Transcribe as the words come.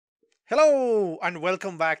Hello and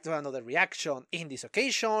welcome back to another reaction. In this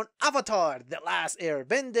occasion, Avatar: The Last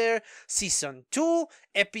Airbender Season 2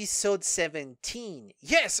 Episode 17.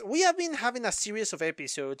 Yes, we have been having a series of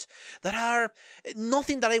episodes that are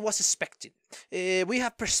nothing that I was expecting. We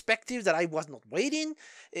have perspectives that I was not waiting,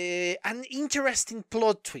 an interesting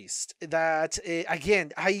plot twist that,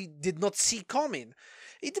 again, I did not see coming.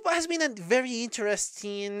 It has been a very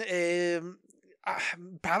interesting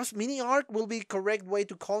perhaps mini arc will be correct way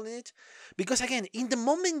to call it, because again, in the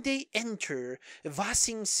moment they enter Ba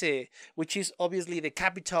Sing Se, which is obviously the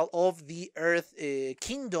capital of the Earth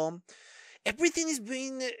Kingdom, everything is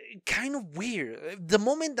being kind of weird. The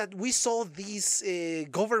moment that we saw this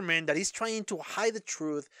government that is trying to hide the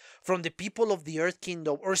truth from the people of the Earth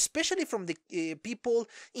Kingdom, or especially from the people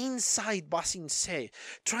inside Ba Sing Se,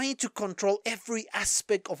 trying to control every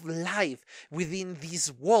aspect of life within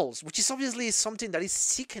these walls, which is obviously something that is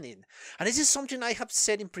sickening. And this is something I have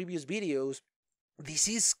said in previous videos. This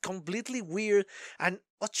is completely weird and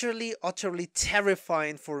utterly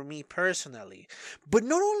terrifying for me personally. But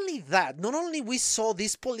not only that, not only we saw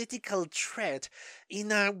this political threat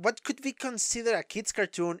in a, what could be considered a kid's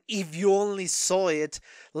cartoon if you only saw it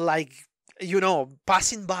like,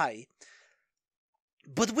 passing by.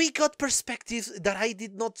 But we got perspectives that I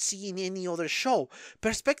did not see in any other show.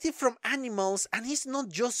 Perspective from animals, and it's not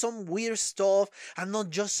just some weird stuff and not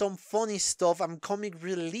just some funny stuff and comic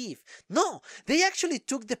relief. No, they actually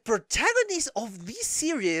took the protagonist of this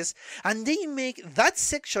series and they make that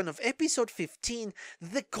section of episode 15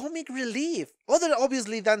 the comic relief, other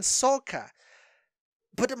obviously than Sokka.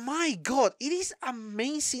 But my god, it is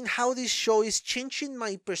amazing how this show is changing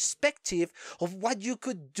my perspective of what you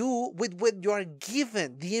could do with what you are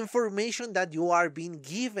given, the information that you are being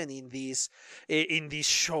given in this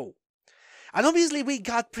show. And obviously we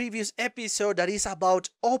got previous episode that is about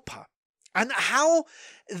Appa, and how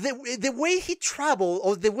the way he traveled,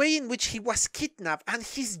 or the way in which he was kidnapped, and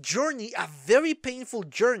his journey, a very painful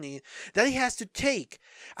journey that he has to take,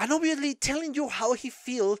 and obviously telling you how he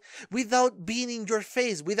feels without being in your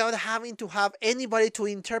face, without having to have anybody to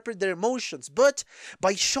interpret their emotions, but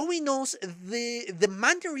by showing us the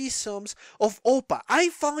mannerisms of Appa. I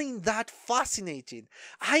find that fascinating.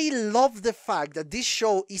 I love the fact that this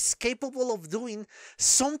show is capable of doing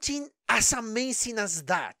something as amazing as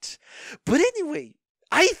that. But anyway,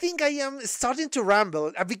 I think I am starting to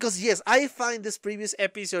ramble because yes, I find this previous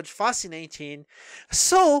episode fascinating.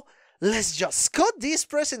 So let's just cut this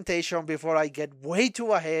presentation before I get way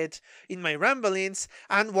too ahead in my ramblings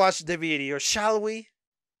and watch the video, shall we?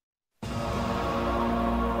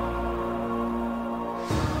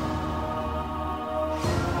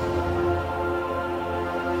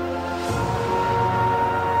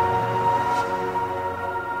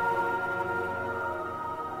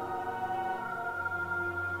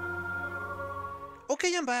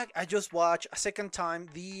 Okay, I'm back. I just watched a second time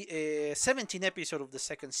the 17th episode of the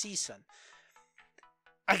second season.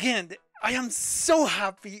 Again, I am so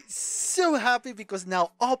happy because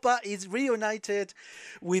now Appa is reunited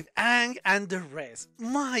with Aang and the rest.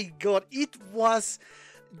 My god, it was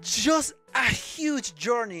just a huge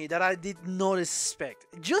journey that I did not expect.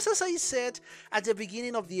 Just as I said at the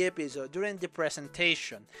beginning of the episode during the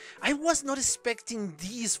presentation, I was not expecting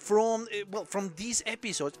this from these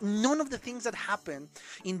episodes. None of the things that happened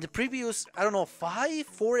in the previous, I don't know,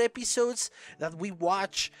 4 episodes that we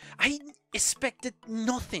watched, I expected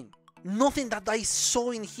nothing that I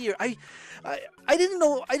saw in here. I didn't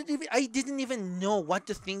know. I didn't even know what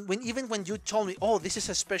to think when you told me, oh, this is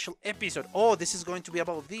a special episode, oh, this is going to be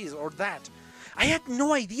about this or that. I had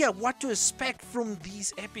no idea what to expect from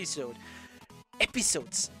these episodes,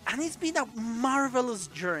 and it's been a marvelous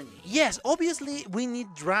journey. Yes, obviously we need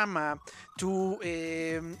drama to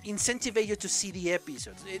incentivize you to see the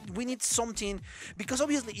episodes. We need something, because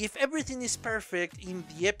obviously if everything is perfect in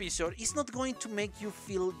the episode, it's not going to make you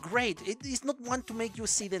feel great. It is not want to make you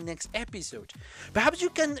see the next episode. Perhaps you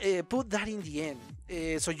can put that in the end,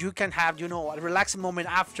 so you can have, a relaxing moment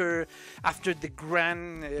after the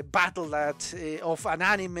grand battle that of an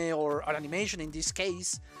anime or an animation in this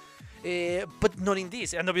case. But not in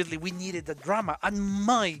this, and obviously we needed the drama, and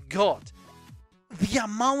my god, the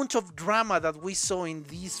amount of drama that we saw in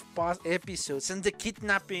these past episodes and the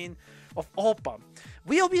kidnapping of Appa.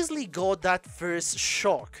 We obviously got that first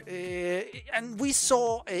shock, and we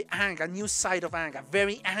saw Aang, a new side of Aang, a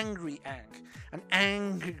very angry Aang, an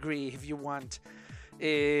angry, if you want,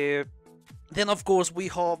 Then of course we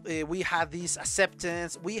have this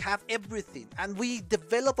acceptance, we have everything, and we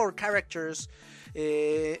develop our characters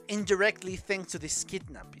indirectly thanks to this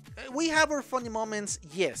kidnapping. We have our funny moments,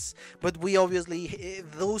 yes, but we obviously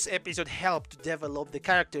those episodes help to develop the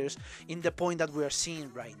characters in the point that we are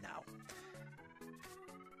seeing right now.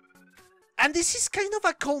 And this is kind of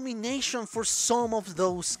a culmination for some of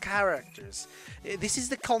those characters. This is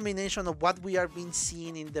the culmination of what we have been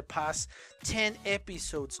seeing in the past 10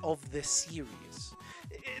 episodes of the series.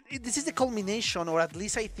 This is the culmination, or at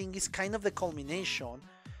least I think it's kind of the culmination,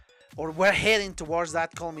 or we're heading towards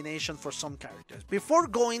that culmination for some characters. Before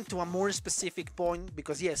going to a more specific point,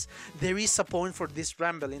 because yes, there is a point for this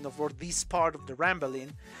rambling, or for this part of the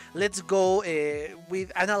rambling, let's go with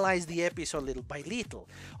analyze the episode little by little.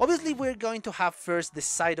 Obviously, we're going to have first the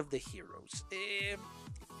side of the heroes.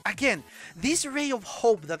 Again, this ray of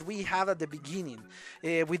hope that we have at the beginning,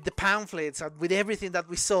 with the pamphlets and with everything that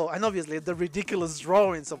we saw, and obviously the ridiculous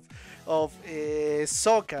drawings of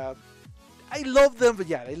Sokka. I love them, but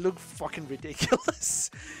yeah, they look fucking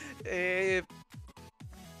ridiculous.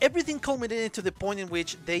 Everything culminated to the point in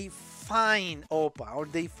which they find Appa, or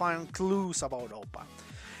they find clues about Appa.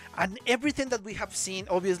 And everything that we have seen,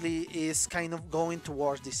 obviously, is kind of going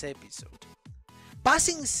towards this episode. Ba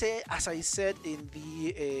Sing Se, as I said in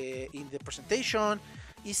the presentation,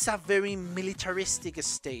 is a very militaristic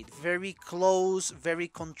state, very close, very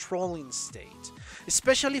controlling state,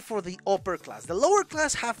 especially for the upper class. The lower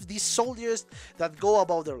class have these soldiers that go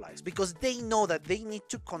about their lives because they know that they need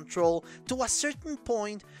to control to a certain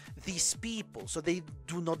point these people so they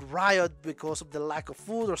do not riot because of the lack of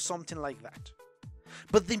food or something like that.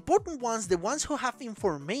 But the important ones, the ones who have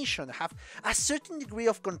information, have a certain degree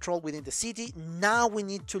of control within the city. Now we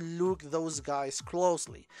need to look those guys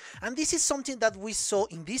closely. And this is something that we saw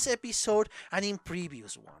in this episode and in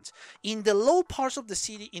previous ones. In the low parts of the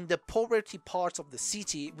city, in the poverty parts of the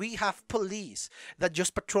city, we have police that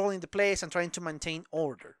just patrolling the place and trying to maintain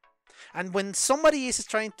order. And when somebody is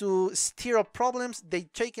trying to stir up problems, they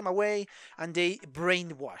take him away and they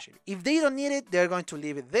brainwash him. If they don't need it, they're going to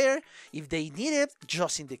leave it there. If they need it,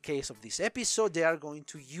 just in the case of this episode, they are going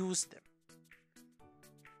to use them.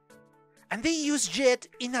 And they use Jet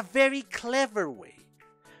in a very clever way.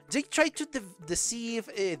 They try to deceive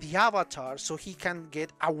the Avatar so he can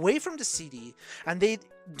get away from the city and they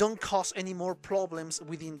don't cause any more problems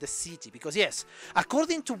within the city. Because yes,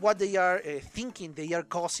 according to what they are thinking, they are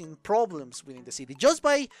causing problems within the city just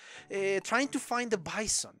by trying to find the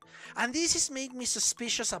bison. And this is making me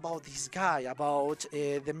suspicious about this guy, about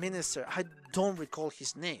the minister. I don't recall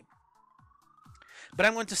his name. But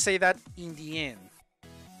I'm going to say that in the end.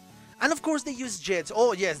 And of course they use Jet.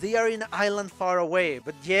 Oh yes, they are in an island far away,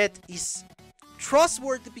 but Jet is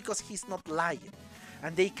trustworthy because he's not lying.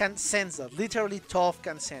 And they can sense that. Literally Toph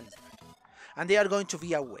can sense that. And they are going to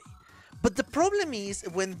be away. But the problem is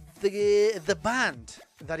when the band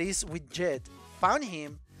that is with Jet found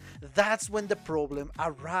him, that's when the problem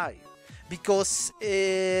arrived. Because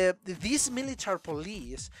these military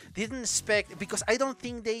police didn't expect, because I don't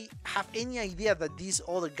think they have any idea that these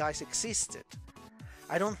other guys existed.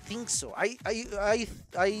 I don't think so. I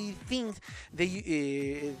think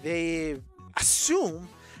they assume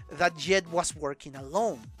that Jet was working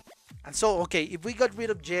alone. And so, okay, if we got rid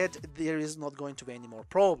of Jet, there is not going to be any more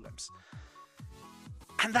problems.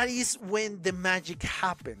 And that is when the magic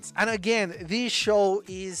happens. And again, this show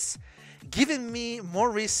is giving me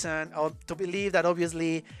more reason to believe that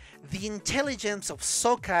obviously the intelligence of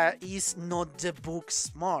Sokka is not the book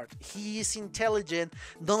smart. He is intelligent,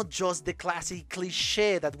 not just the classic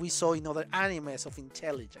cliche that we saw in other animes of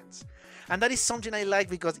intelligence. And that is something I like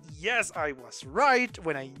because, yes, I was right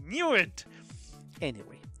when I knew it.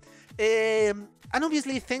 Anyway. And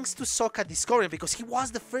obviously thanks to Sokka discovering, because he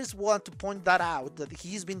was the first one to point that out, that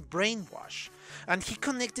he's been brainwashed. And he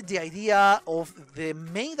connected the idea of the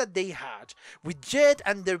mate that they had with Jet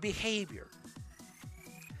and their behavior.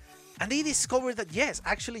 And they discovered that yes,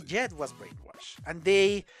 actually Jet was brainwashed. And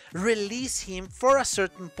they release him for a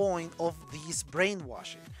certain point of this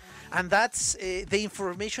brainwashing. And that's the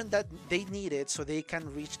information that they needed so they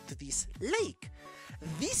can reach to this lake.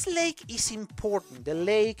 This lake is important, the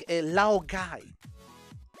lake Lao Gai.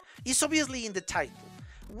 It's obviously in the title.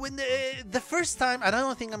 When the first time, and I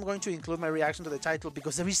don't think I'm going to include my reaction to the title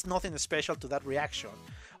because there is nothing special to that reaction,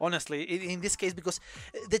 honestly, in this case, because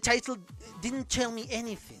the title didn't tell me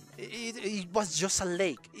anything. It was just a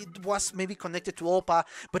lake. It was maybe connected to Appa,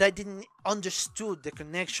 but I didn't understood the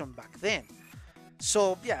connection back then.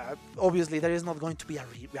 So yeah, obviously there is not going to be a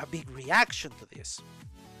big reaction to this.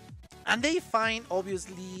 And they find,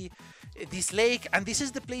 obviously, this lake, and this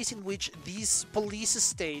is the place in which this police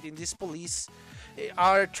state, in this police,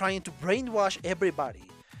 are trying to brainwash everybody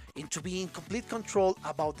into being in complete control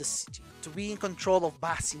about the city, to be in control of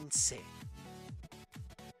Ba Sing Se.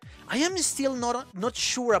 I am still not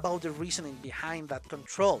sure about the reasoning behind that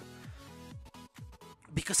control,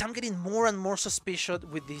 because I'm getting more and more suspicious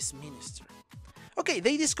with this minister. Okay,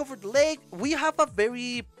 they discovered the lake. We have a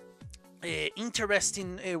very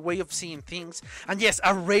interesting way of seeing things, and yes,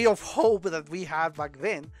 a ray of hope that we had back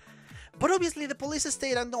then. But obviously the police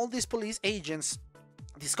state and all these police agents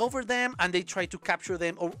discover them, and they try to capture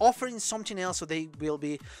them or offering something else so they will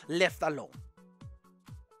be left alone.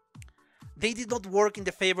 They did not work in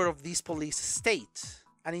the favor of this police state,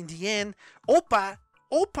 and in the end, Appa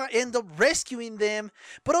ended up rescuing them,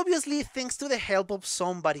 but obviously thanks to the help of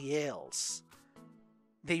somebody else.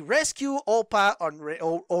 They rescue Appa,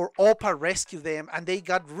 or Appa rescued them, and they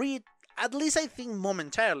got rid, at least I think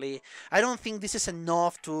momentarily. I don't think this is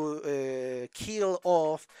enough to kill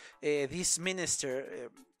off this minister,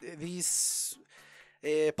 this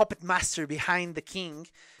puppet master behind the king.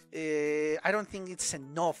 I don't think it's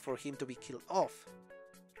enough for him to be killed off.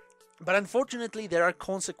 But unfortunately, there are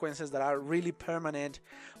consequences that are really permanent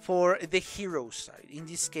for the hero side. In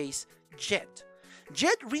this case, Jet.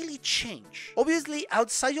 Jet really changed. Obviously,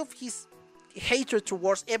 outside of his hatred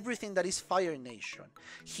towards everything that is Fire Nation,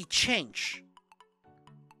 he changed.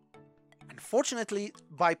 Unfortunately,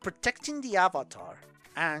 by protecting the Avatar,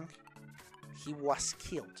 Aang, he was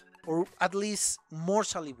killed, or at least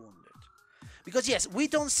mortally wounded. Because yes, we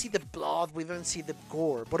don't see the blood, we don't see the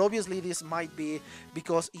gore, but obviously this might be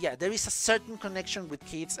because, yeah, there is a certain connection with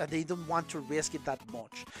kids and they don't want to risk it that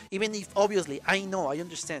much. Even if, obviously, I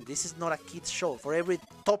understand, this is not a kids show for every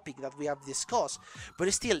topic that we have discussed,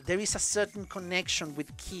 but still, there is a certain connection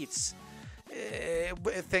with kids,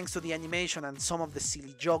 thanks to the animation and some of the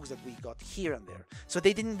silly jokes that we got here and there. So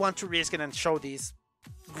they didn't want to risk it and show this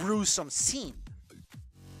gruesome scene.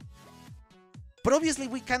 But obviously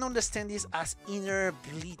we can understand this as inner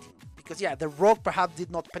bleeding, because yeah, the rock perhaps did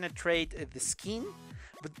not penetrate the skin,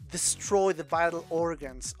 but destroy the vital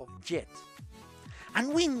organs of Jet.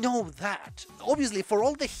 And we know that. Obviously, for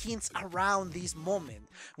all the hints around this moment,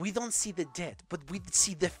 we don't see the dead, but we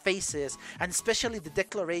see the faces, and especially the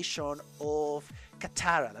declaration of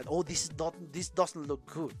Katara that, oh, this doesn't look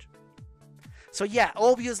good. So yeah,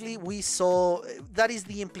 obviously we saw, that is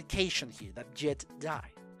the implication here, that Jet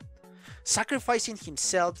died, sacrificing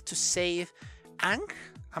himself to save Aang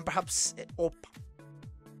and perhaps Appa.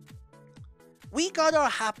 We got our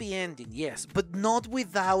happy ending, yes, but not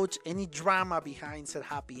without any drama behind said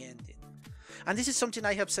happy ending. And this is something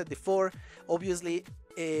I have said before. Obviously,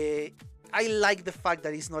 I like the fact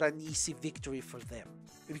that it's not an easy victory for them,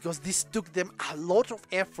 because this took them a lot of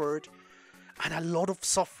effort and a lot of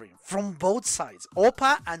suffering from both sides,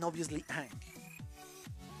 Appa and obviously Aang.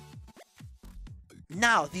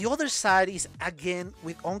 Now, the other side is again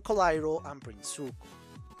with Uncle Iroh and Prince Zuko.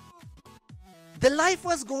 The life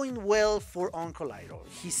was going well for Uncle Iroh.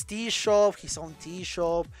 His tea shop, his own tea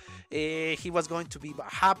shop, he was going to be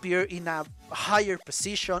happier in a higher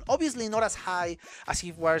position. Obviously not as high as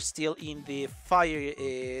he was still in the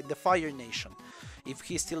Fire Nation. If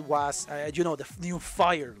he still was, the new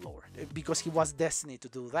Fire Lord, because he was destined to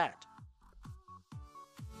do that.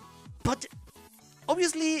 But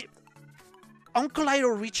obviously, Uncle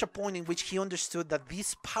Iroh reached a point in which he understood that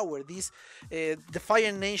this power, the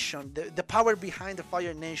Fire Nation, the power behind the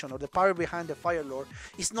Fire Nation, or the power behind the Fire Lord,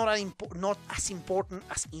 is not as important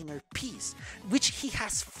as inner peace, which he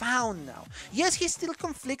has found now. Yes, he's still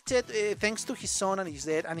conflicted thanks to his son and his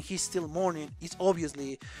death, and he's still mourning. It's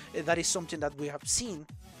obviously that is something that we have seen.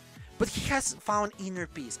 But he has found inner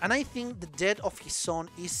peace, and I think the death of his son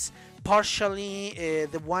is partially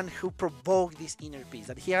the one who provoked this inner peace,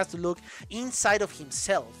 that he has to look inside of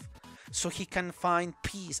himself so he can find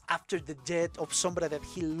peace after the death of somebody that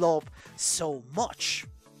he loved so much.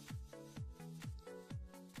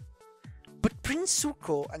 But Prince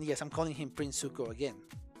Zuko, and yes, I'm calling him Prince Zuko again,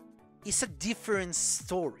 is a different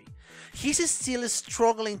story. He's still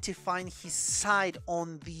struggling to find his side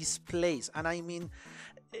on this place, and I mean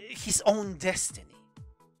his own destiny.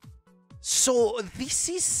 So this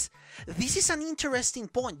is an interesting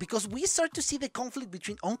point, because we start to see the conflict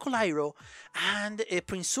between Uncle Iroh and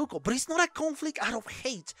Prince Zuko, but it's not a conflict out of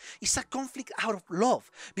hate, it's a conflict out of love,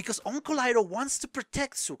 because Uncle Iroh wants to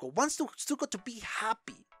protect Zuko, wants Zuko to be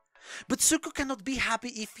happy, but Zuko cannot be happy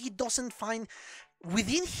if he doesn't find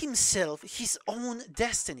within himself his own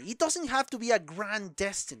destiny. It doesn't have to be a grand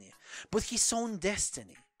destiny, but his own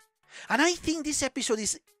destiny. And I think this episode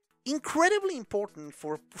is incredibly important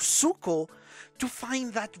for Suko to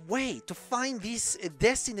find that way, to find this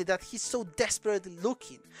destiny that he's so desperately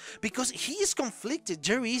looking. Because he is conflicted.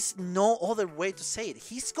 There is no other way to say it.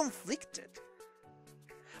 He's conflicted.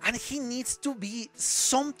 And he needs to be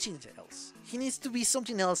something else. He needs to be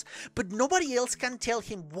something else. But nobody else can tell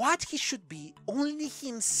him what he should be, only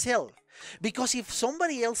himself. Because if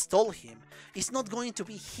somebody else told him, it's not going to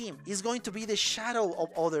be him. It's going to be the shadow of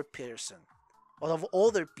other person. Or of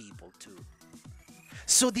other people too.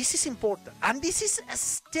 So this is important. And this is a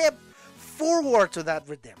step forward to that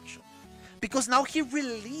redemption. Because now he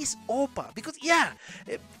released Appa. Because yeah,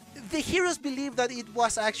 the heroes believe that it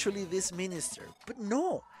was actually this minister. But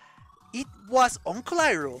no. It was Uncle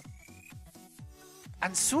Iroh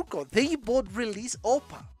and Suko. They both released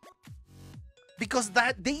Appa. Because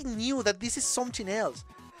that they knew that this is something else.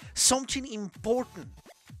 Something important.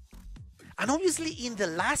 And obviously in the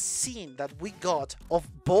last scene that we got of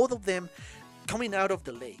both of them coming out of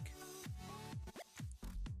the lake,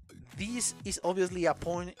 this is obviously a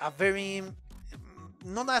point, a very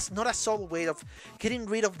not a subtle way of getting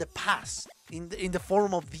rid of the past in the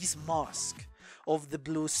form of this mask of the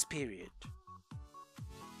blue spirit.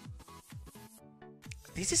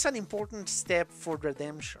 This is an important step for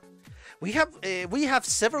redemption. We have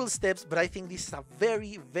several steps, but I think this is a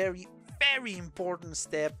very, very, very important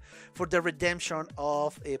step for the redemption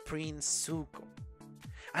of Prince Suko.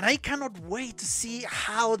 And I cannot wait to see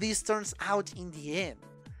how this turns out in the end.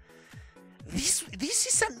 This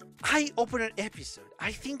is an eye-opener episode.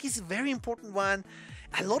 I think it's a very important one.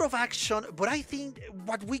 A lot of action, but I think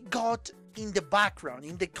what we got in the background,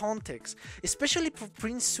 in the context, especially for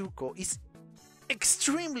Prince Suko, is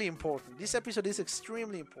extremely important. This episode is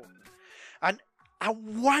extremely important. And a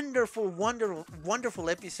wonderful, wonderful, wonderful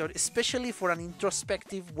episode, especially for an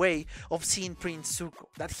introspective way of seeing Prince Suko.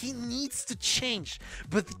 That he needs to change,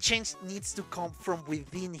 but the change needs to come from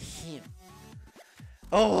within him.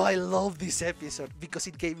 Oh, I love this episode because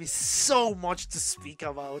it gave me so much to speak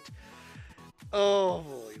about. Oh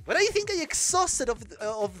boy, but I think I exhausted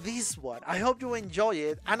of this one. I hope you enjoy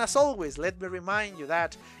it, and as always, let me remind you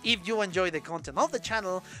that if you enjoy the content of the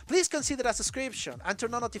channel, please consider a subscription and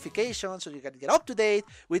turn on notifications so you can get up to date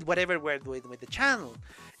with whatever we're doing with the channel.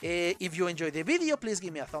 If you enjoyed the video, please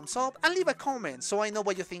give me a thumbs up and leave a comment so I know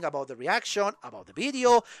what you think about the reaction, about the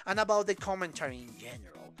video, and about the commentary in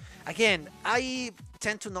general. Again, I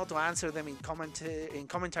tend to not to answer them in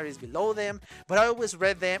commentaries below them, but I always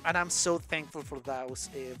read them, and I'm so thankful for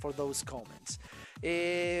those comments.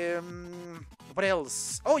 What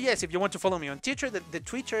else? Oh yes, if you want to follow me on Twitter, the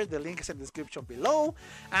Twitter, the link is in the description below,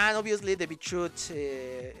 and obviously the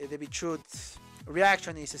BitChute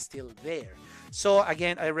reaction is still there. So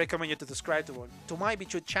again, I recommend you to subscribe to my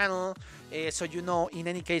BitChute channel, so you know, in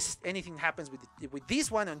any case anything happens with this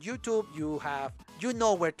one on YouTube, you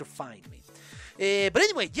know where to find me. But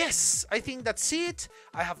anyway, yes, I think that's it.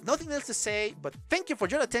 I have nothing else to say, but thank you for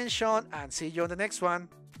your attention and see you on the next one.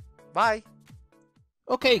 Bye.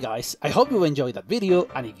 Okay guys, I hope you enjoyed that video,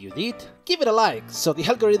 and if you did, give it a like so the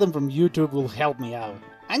algorithm from YouTube will help me out.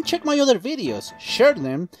 And check my other videos, share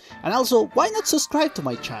them, and also why not subscribe to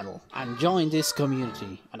my channel and join this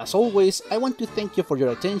community. And as always, I want to thank you for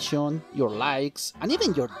your attention, your likes, and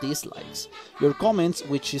even your dislikes, your comments,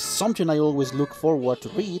 which is something I always look forward to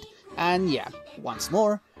read. And yeah, once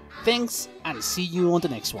more, thanks and see you on the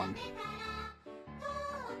next one.